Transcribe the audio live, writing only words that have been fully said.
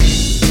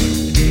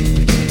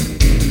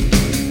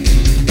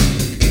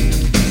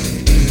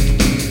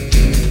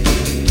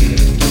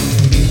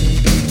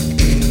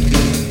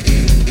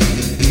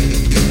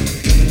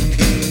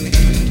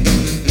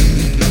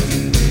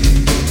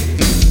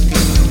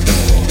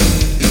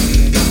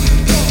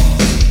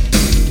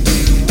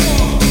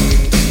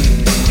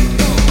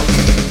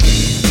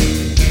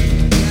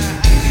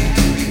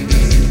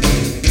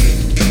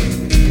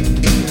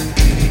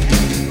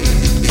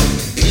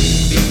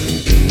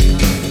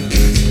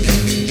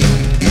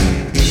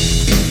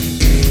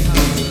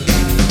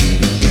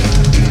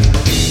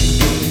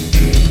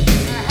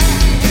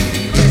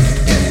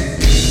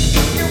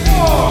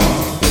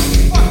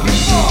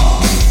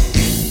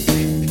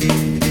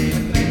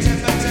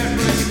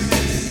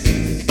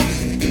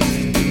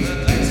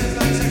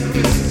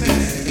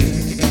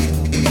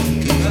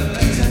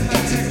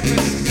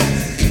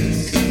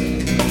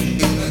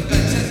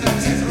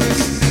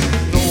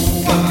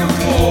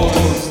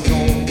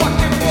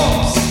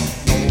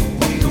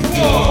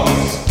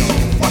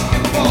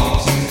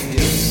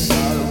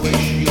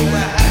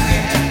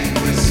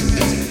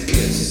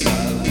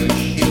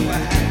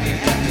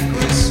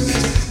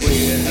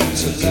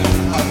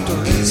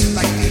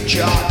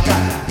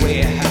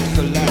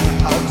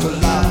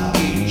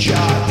each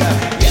other.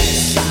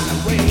 Yes,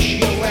 I wish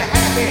you a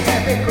happy,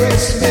 happy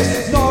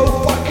Christmas.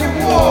 No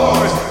fucking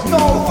wars,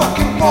 no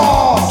fucking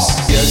bombs.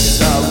 Yes,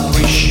 I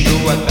wish you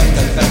a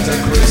better, better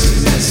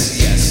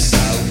Christmas. Yes, I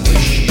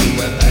wish you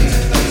a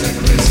better, better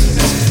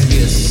Christmas.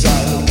 Yes,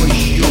 I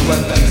wish you a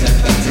better,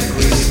 better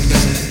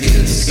Christmas.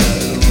 Yes,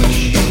 I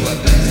wish you a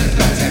better,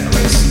 better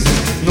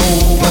Christmas. No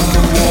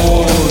fucking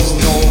wars,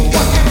 no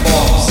fucking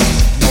bombs.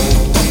 No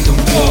fucking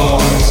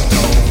wars,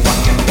 no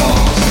fucking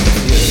bombs.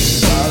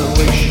 Yes, I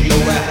wish you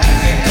a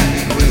happy,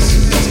 happy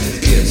Christmas.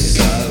 Yes,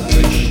 I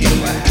wish you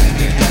a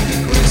happy, happy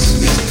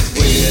Christmas.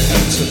 We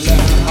have to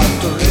learn how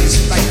to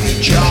respect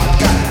each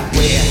other.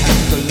 We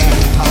have to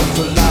learn how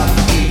to love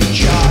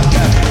each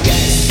other.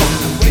 Yes, I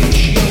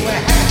wish you a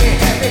happy,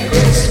 happy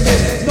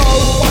Christmas. No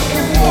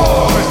fucking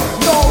wars,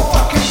 no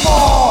fucking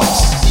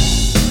bombs.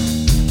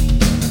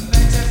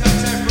 Better,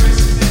 better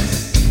Christmas.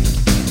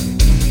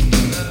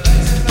 A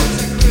better,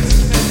 better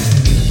Christmas.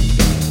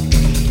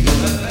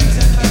 A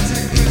better, better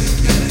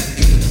Christmas.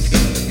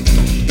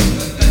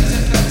 A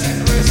better, better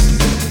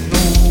Christmas.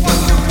 No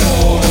fucking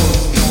wars,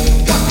 no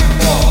fucking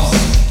bombs.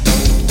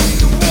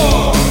 No fucking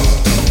wars,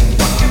 no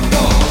fucking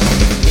bombs.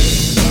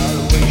 Yes, I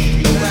wish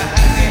you a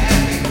happy,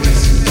 happy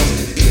Christmas.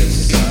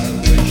 Yes, I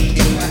wish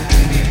you a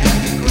happy,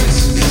 happy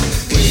Christmas.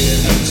 We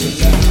have to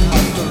learn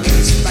how to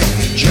respect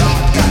each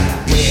other.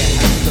 We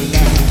have to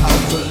learn how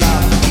to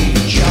love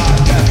each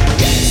other.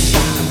 Yes,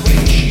 I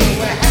wish you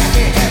a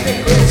happy, happy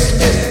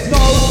Christmas.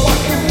 No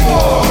fucking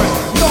wars,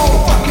 no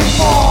fucking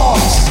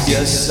bombs.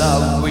 Yes, I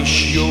wish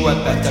you a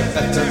better,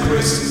 better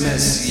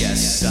Christmas.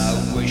 Yes, I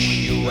wish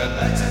you a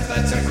better,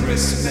 better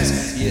Christmas.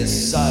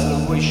 Yes, I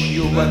wish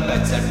you a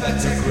better,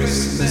 better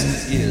Christmas.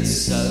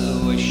 Yes, I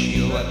wish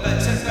you a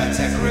better,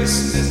 better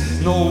Christmas.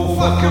 No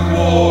fucking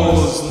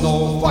wars,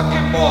 no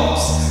fucking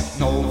bombs.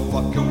 No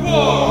fucking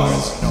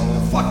wars, no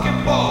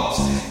fucking bombs.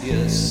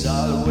 Yes, I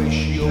wish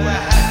you a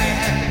happy,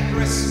 happy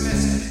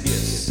Christmas.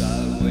 Yes, I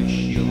wish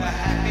you a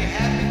happy,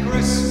 happy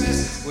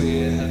Christmas.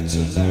 We have to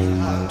learn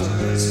how to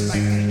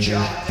respect each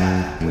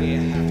other. We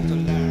have